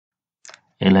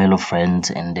Hello friends,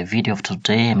 in the video of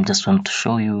today I'm just going to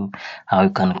show you how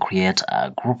you can create a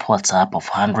group WhatsApp of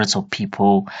hundreds of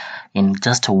people in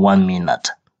just 1 minute.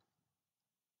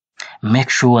 Make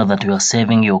sure that you are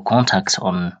saving your contacts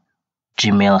on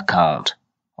Gmail account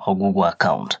or Google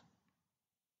account.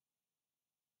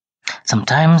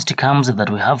 Sometimes it comes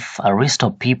that we have a list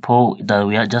of people that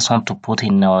we just want to put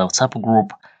in our WhatsApp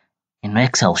group in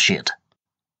Excel sheet.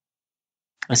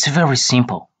 It's very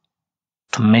simple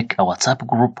to make a WhatsApp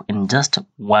group in just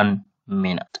 1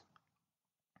 minute.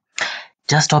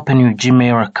 Just open your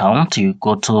Gmail account, you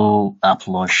go to App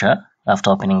Launcher.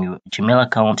 After opening your Gmail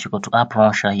account, you go to App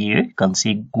Launcher here. You can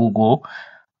see Google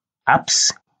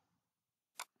Apps.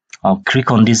 I'll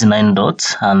click on these 9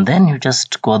 dots and then you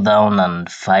just go down and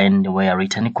find where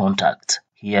written contact.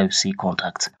 Here you see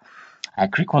contacts. I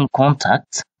click on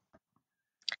contacts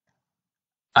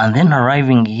and then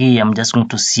arriving here, I'm just going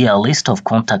to see a list of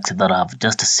contacts that I've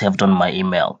just saved on my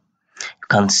email. You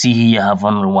can see here I have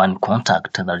only one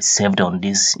contact that is saved on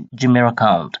this Gmail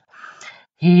account.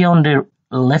 Here on the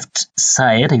left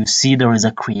side, you see there is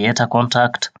a creator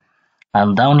contact,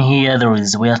 and down here there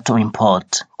is where to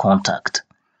import contact.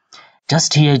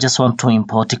 Just here, I just want to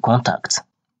import a contact.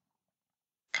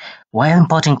 While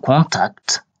importing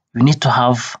contact, you need to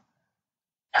have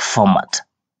a format.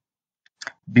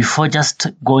 Before just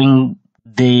going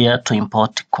there to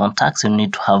import contacts, you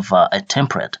need to have a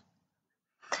template.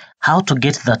 How to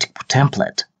get that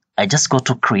template? I just go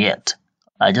to create.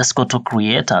 I just go to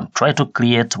create and try to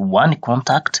create one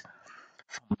contact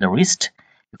from the list.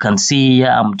 You can see here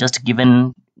I'm just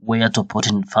given where to put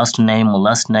in first name,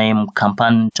 last name,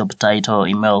 company, job title,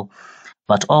 email,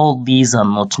 but all these are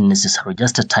not necessary.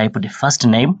 Just type the first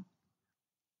name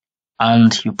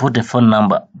and you put the phone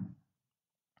number.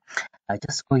 I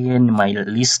just go here in my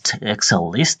list,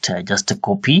 Excel list, I just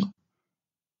copy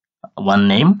one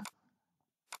name,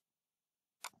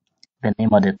 the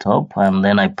name at the top, and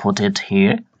then I put it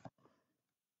here.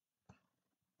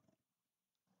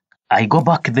 I go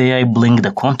back there, I blink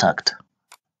the contact.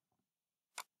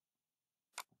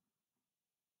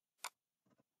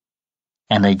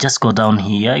 And I just go down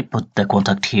here, I put the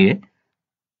contact here,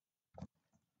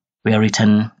 where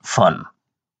written phone.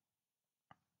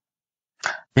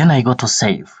 Then I go to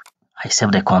save. I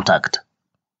save the contact.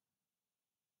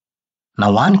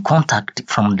 Now one contact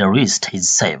from the list is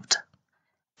saved.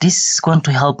 This is going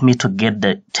to help me to get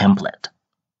the template.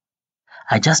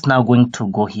 I just now going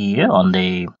to go here on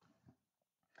these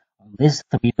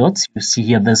 3 dots. You see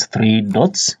here there's 3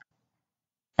 dots.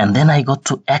 And then I go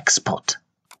to export.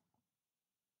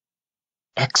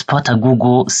 Export a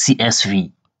Google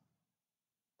CSV.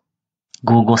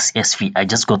 Google CSV. I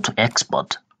just go to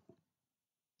export.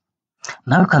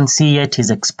 Now you can see it is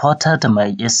exported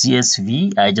my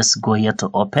CSV. I just go here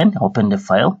to open the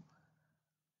file.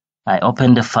 I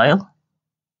open the file.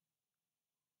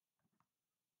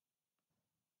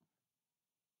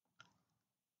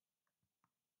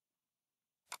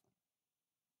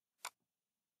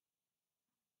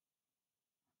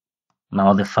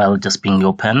 Now the file just being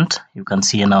opened. You can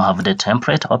see now I have the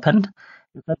template opened.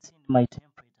 You can see in my template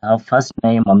I have first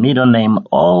name, a middle name,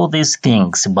 all these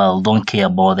things, but I don't care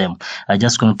about them. I'm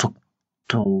just going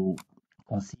to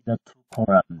consider 2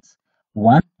 columns.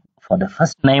 One for the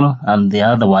first name and the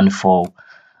other one for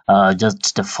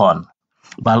just the phone.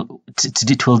 But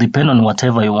it will depend on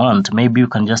whatever you want. Maybe you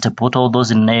can just put all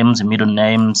those names, middle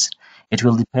names. It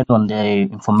will depend on the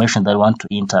information that you want to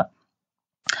enter.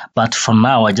 But for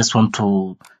now, I just want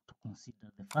to consider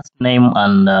the first name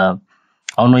and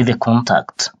only the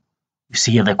contact. You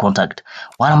see here the contact.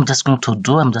 What I'm just going to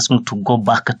do, I'm just going to go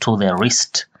back to the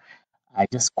list. I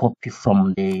just copy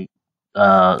from the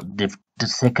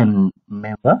second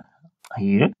member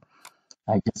here.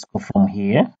 I just go from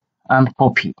here and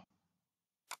copy.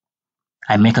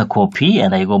 I make a copy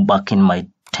and I go back in my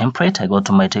template. I go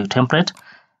to my template.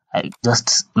 I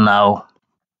just now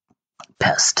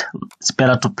paste. It's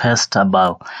better to paste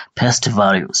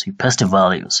values. You paste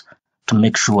values to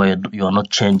make sure you're not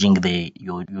changing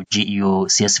your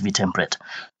CSV template.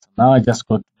 So now I just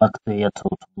go back here to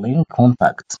link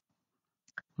contact.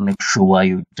 Make sure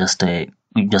you just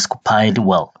copied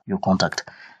well your contact,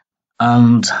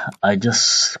 and I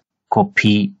just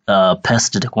copy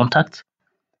paste the contact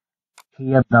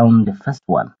here down the first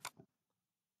one,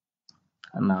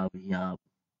 and now we have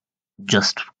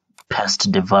just paste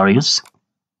the values.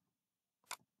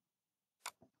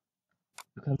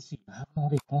 You can see I have now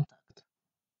the contact.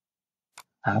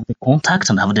 I have the contact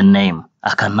and I have the name.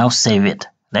 I can now save it.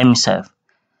 Let me save.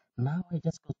 Now I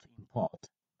just go to import.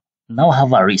 Now I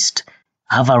have a list.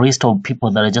 I have a list of people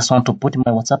that I just want to put in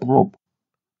my WhatsApp group.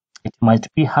 It might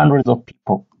be hundreds of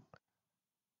people.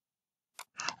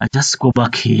 I just go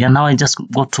back here. Now I just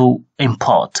go to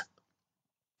import.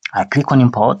 I click on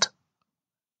import,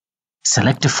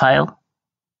 select a file.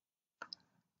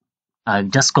 I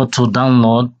just go to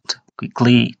download,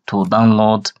 quickly to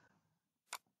download.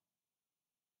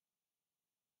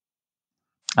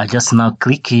 I just now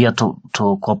click here to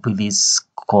copy this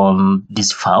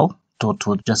file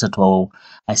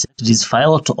I set this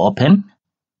file to open.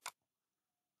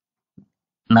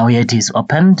 Now here it is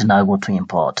opened. Now I go to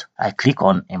import. I click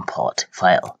on import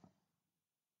file.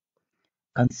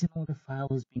 You can see all the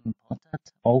files being imported,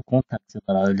 all contacts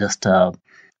that I'll just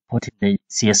put in the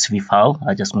CSV file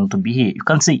are just going to be here. You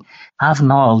can see I have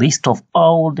now a list of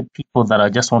all the people that I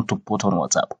just want to put on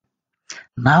WhatsApp.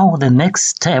 Now the next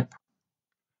step,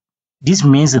 this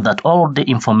means that all the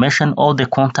information, all the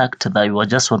contact that you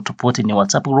just want to put in your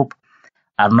WhatsApp group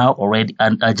are now already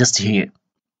and are just here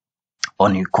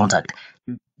on your contact.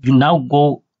 You now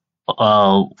go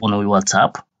on your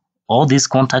WhatsApp. All these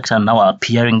contacts are now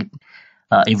appearing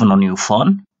even on your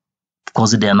phone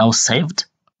because they are now saved.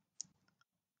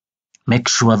 Make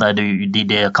sure that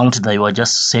the account that you are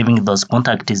just saving those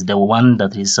contacts is the one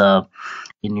that is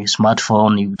in your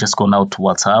smartphone. You just go now to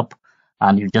WhatsApp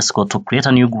and you just go to create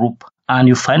a new group and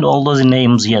you find all those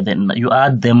names here. Then you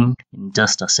add them in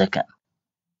just a second.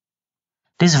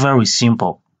 This is very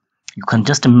simple. You can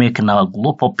just make now a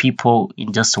group of people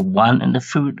in just a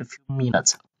few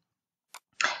minutes.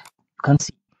 You can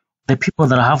see the people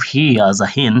that I have here as a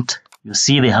hint. You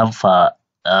see they have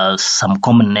some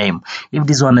common name. If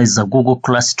this one is a Google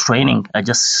class training, I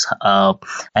just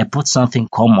I put something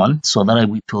common so that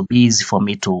it will be easy for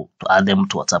me to add them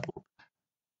to WhatsApp group.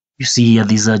 You see here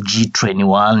these are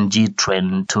GTrain1,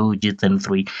 GTrain2,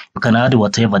 GTrain3. You can add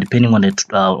whatever depending on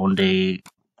the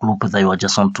group that you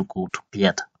just want to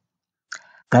create.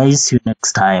 Guys, see you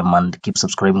next time and keep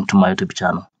subscribing to my YouTube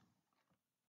channel.